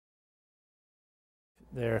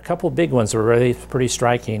There are a couple big ones that were really pretty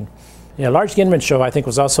striking. Yeah, large Ginman show I think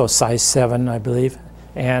was also a size 7, I believe.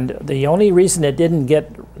 And the only reason it didn't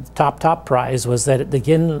get top prize was that the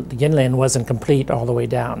ginland wasn't complete all the way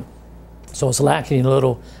down. So it's lacking a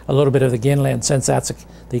little bit of the ginland, since that's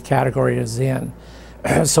the category it's in.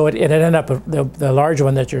 So it ended up, the large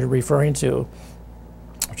one that you're referring to,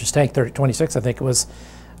 which is tank 26, I think it was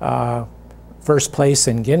first place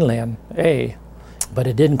in ginland A, but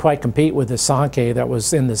it didn't quite compete with the Sankey that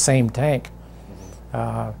was in the same tank.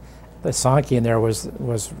 The Sankey in there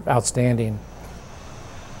was outstanding.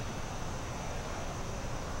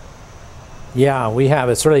 Yeah, we have.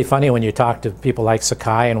 It's really funny when you talk to people like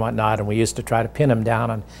Sakai and whatnot, and we used to try to pin them down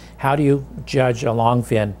on how do you judge a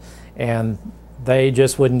longfin, and they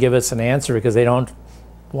just wouldn't give us an answer because they don't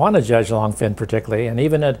want to judge longfin particularly. And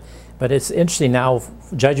even but it's interesting now,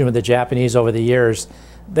 judging with the Japanese over the years,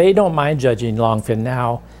 they don't mind judging longfin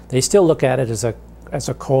now. They still look at it as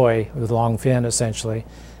a koi with longfin essentially.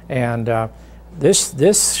 And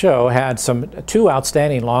this show had two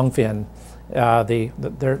outstanding longfin.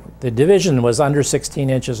 The division was under 16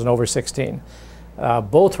 inches and over 16.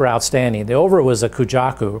 Both were outstanding. The over was a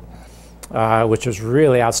Kujaku, which was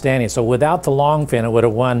really outstanding. So without the longfin, it would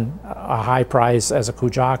have won a high prize as a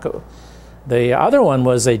Kujaku. The other one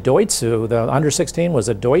was a Doitsu. The under 16 was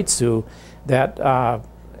a Doitsu that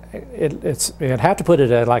you'd have to put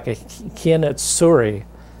it at like a Kinetsuri.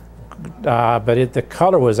 But the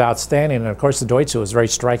color was outstanding, and of course the Doitsu was a very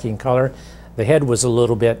striking color. The head was a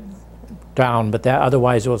little bit down, but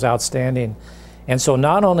otherwise it was outstanding. And so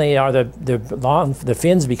not only are the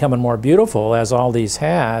fins becoming more beautiful, as all these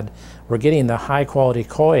had, we're getting the high quality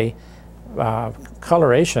koi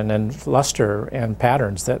coloration and luster and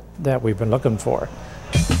patterns that we've been looking for.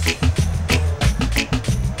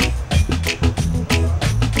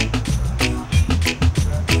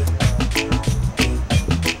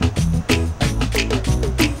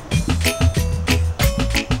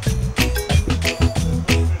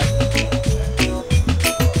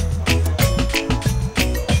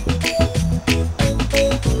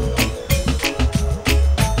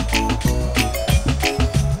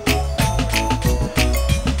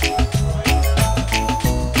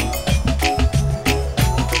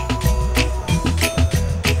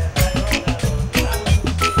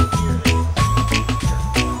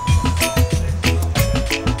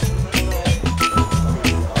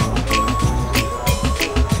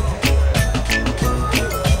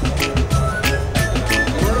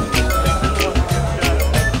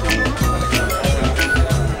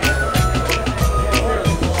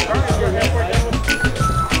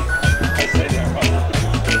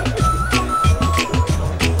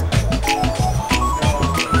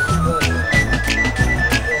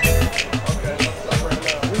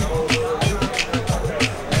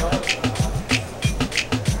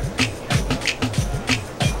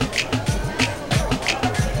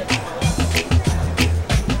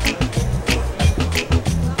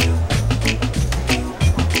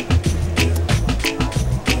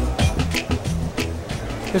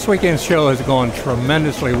 This weekend's show is going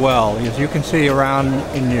tremendously well. As you can see around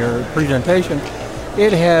in your presentation,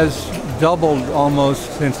 it has doubled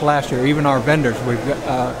almost since last year. Even our vendors,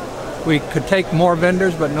 we could take more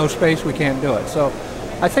vendors, but no space, we can't do it. So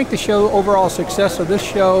I think the show, overall success of this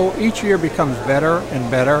show each year becomes better and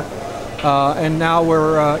better. And now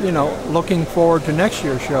we're looking forward to next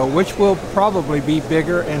year's show, which will probably be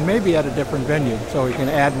bigger and maybe at a different venue, so we can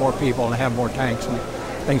add more people and have more tanks and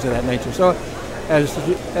things of that nature. So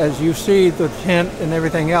as you see the tent and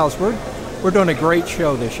everything else, we're doing a great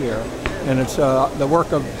show this year, and it's the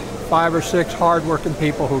work of 5 or 6 hard-working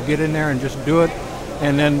people who get in there and just do it,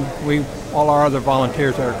 and then all our other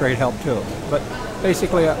volunteers are a great help too. But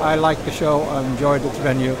basically, I like the show. I enjoyed its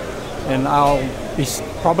venue, and I'll be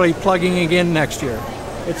probably plugging again next year.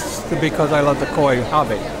 It's because I love the koi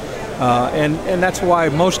hobby, and that's why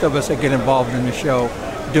most of us that get involved in the show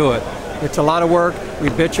do it. It's a lot of work, we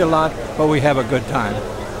bitch a lot, but we have a good time.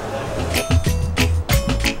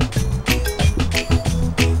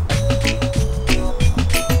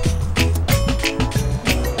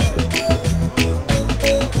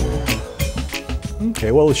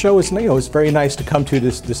 Okay, well the show is, it's very nice to come to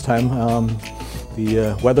this time.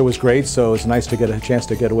 The weather was great, so it was nice to get a chance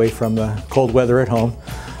to get away from the cold weather at home.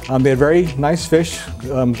 They had very nice fish,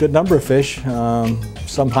 good number of fish.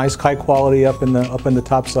 Some high quality up in the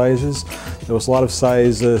top sizes. There was a lot of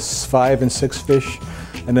size 5 and 6 fish,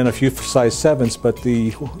 and then a few size 7s. But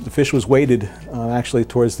the fish was weighted actually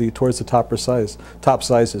towards the top sizes,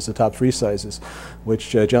 the top 3 sizes, which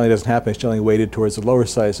generally doesn't happen. It's generally weighted towards the lower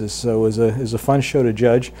sizes. So it was a fun show to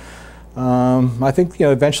judge. I think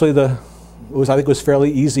eventually I think it was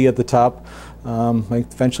fairly easy at the top.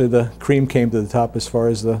 Eventually the cream came to the top as far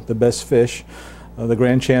as the best fish. The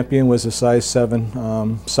grand champion was a size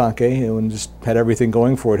 7 sake, and just had everything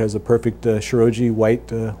going for it. It has a perfect shiroji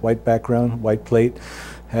white background, white plate,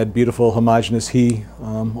 had beautiful homogeneous he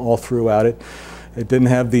all throughout it. It didn't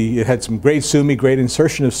have it had some great sumi, great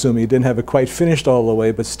insertion of sumi. It didn't have it quite finished all the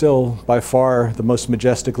way, but still by far the most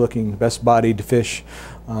majestic looking, best bodied fish,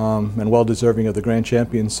 and well deserving of the grand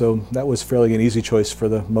champion. So that was fairly an easy choice for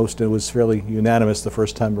the most. It was fairly unanimous the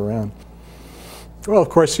first time around. Well, of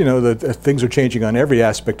course, you know, things are changing on every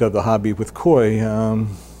aspect of the hobby with koi.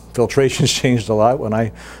 Filtration's changed a lot. When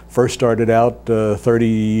I first started out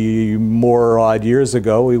 30 more odd years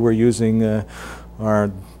ago, we were using the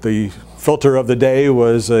filter of the day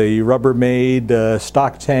was a Rubbermaid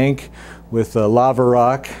stock tank with a lava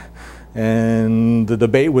rock, and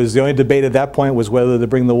the only debate at that point was whether to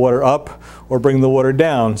bring the water up or bring the water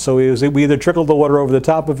down. So we either trickled the water over the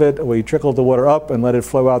top of it, or we trickled the water up and let it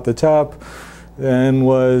flow out the top. Then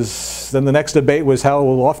the next debate was how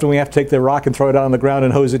often we have to take the rock and throw it out on the ground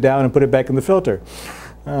and hose it down and put it back in the filter.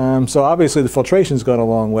 So obviously the filtration's gone a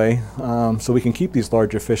long way, so we can keep these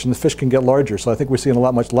larger fish, and the fish can get larger. So I think we're seeing a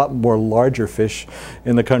lot more larger fish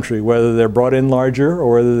in the country, whether they're brought in larger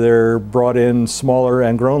or whether they're brought in smaller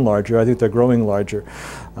and grown larger. I think they're growing larger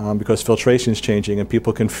because filtration's changing, and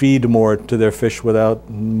people can feed more to their fish without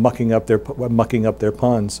mucking up their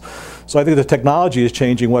ponds. So I think the technology is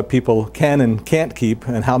changing what people can and can't keep,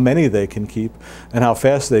 and how many they can keep, and how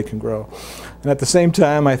fast they can grow. And at the same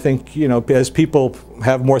time, I think, you know, as people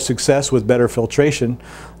have more success with better filtration,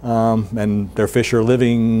 and their fish are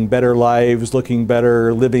living better lives, looking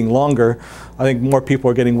better, living longer, I think more people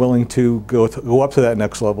are getting willing to go up to that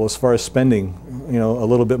next level as far as spending, you know, a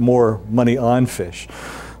little bit more money on fish.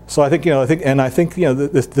 So I think, you know,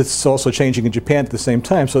 this is also changing in Japan at the same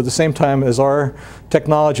time. So at the same time as our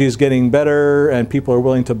technology is getting better and people are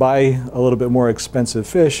willing to buy a little bit more expensive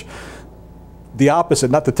fish, the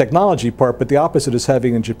opposite, not the technology part, but the opposite is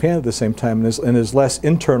happening in Japan at the same time, and is less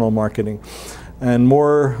internal marketing. And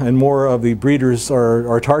more of the breeders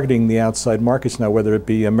are targeting the outside markets now, whether it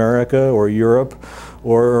be America or Europe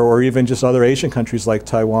or even just other Asian countries like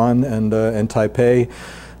Taiwan and Taipei.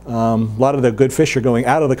 A lot of the good fish are going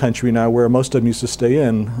out of the country now, where most of them used to stay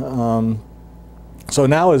in. So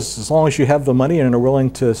now, as long as you have the money and are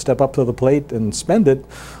willing to step up to the plate and spend it,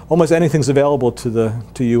 almost anything's available to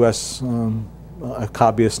U.S.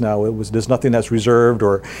 Hobbyists now. There's nothing that's reserved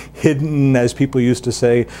or hidden, as people used to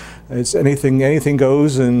say. It's anything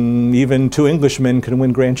goes, and even 2 Englishmen can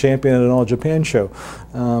win grand champion at an All Japan show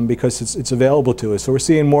because it's available to us. So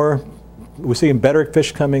we're seeing better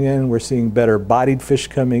fish coming in. We're seeing better bodied fish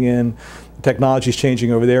coming in. Technology is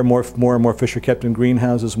changing over there. More and more fish are kept in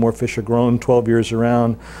greenhouses. More fish are grown 12 years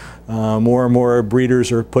around. More and more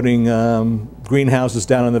breeders are putting greenhouses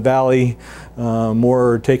down in the valley.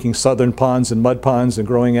 More are taking southern ponds and mud ponds and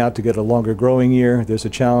growing out to get a longer growing year. There's a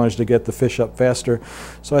challenge to get the fish up faster.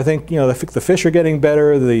 So I think, you know, the fish are getting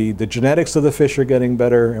better. The genetics of the fish are getting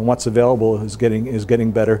better, and what's available is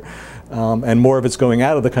getting better. And more of it's going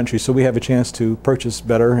out of the country. So we have a chance to purchase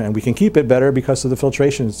better, and we can keep it better because of the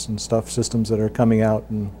filtrations and systems that are coming out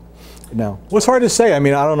now. Well, it's hard to say. I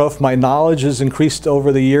mean, I don't know if my knowledge has increased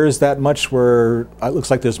over the years that much, where it looks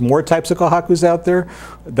like there's more types of kohakus out there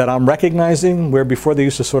that I'm recognizing, where before they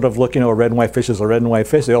used to sort of look, you know, a red and white fish is a red and white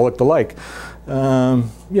fish. They all looked alike. You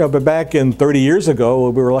know, but back in 30 years ago,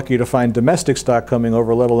 we were lucky to find domestic stock coming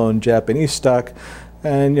over, let alone Japanese stock.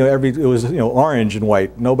 And, you know, it was, you know, orange and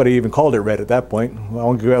white. Nobody even called it red at that point.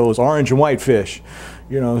 Well, it was orange and white fish.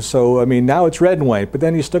 You know, so I mean, now it's red and white, but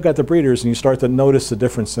then you still got the breeders, and you start to notice the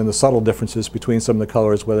difference and the subtle differences between some of the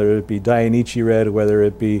colors, whether it be Dainichi red, whether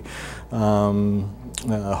it be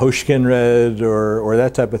Hoshkin red, or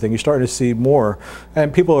that type of thing. You're starting to see more,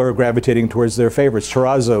 and people are gravitating towards their favorites,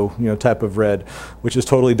 terrazzo, you know, type of red, which is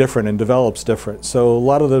totally different and develops different. So a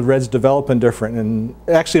lot of the reds develop in different, and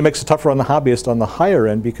it actually makes it tougher on the hobbyist on the higher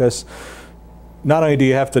end, because not only do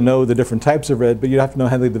you have to know the different types of red, but you have to know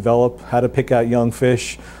how they develop, how to pick out young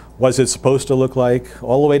fish, what's it supposed to look like,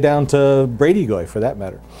 all the way down to Brady Goy, for that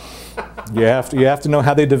matter. You have to know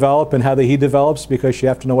how they develop and how he develops, because you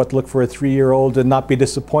have to know what to look for a 3-year-old and not be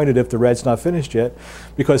disappointed if the red's not finished yet,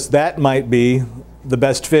 because that might be the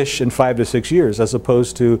best fish in 5 to 6 years, as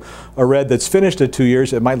opposed to a red that's finished at 2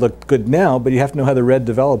 years. It might look good now, but you have to know how the red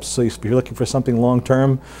develops. So if you're looking for something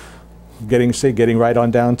long-term, getting right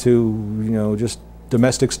on down to, you know, just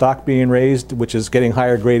domestic stock being raised, which is getting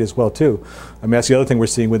higher grade as well too. I mean, that's the other thing we're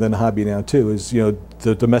seeing within the hobby now too. Is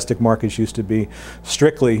the domestic markets used to be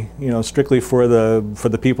strictly for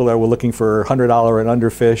the people that were looking for $100 and under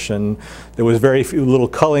fish, and there was very few little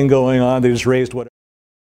culling going on. They just raised what.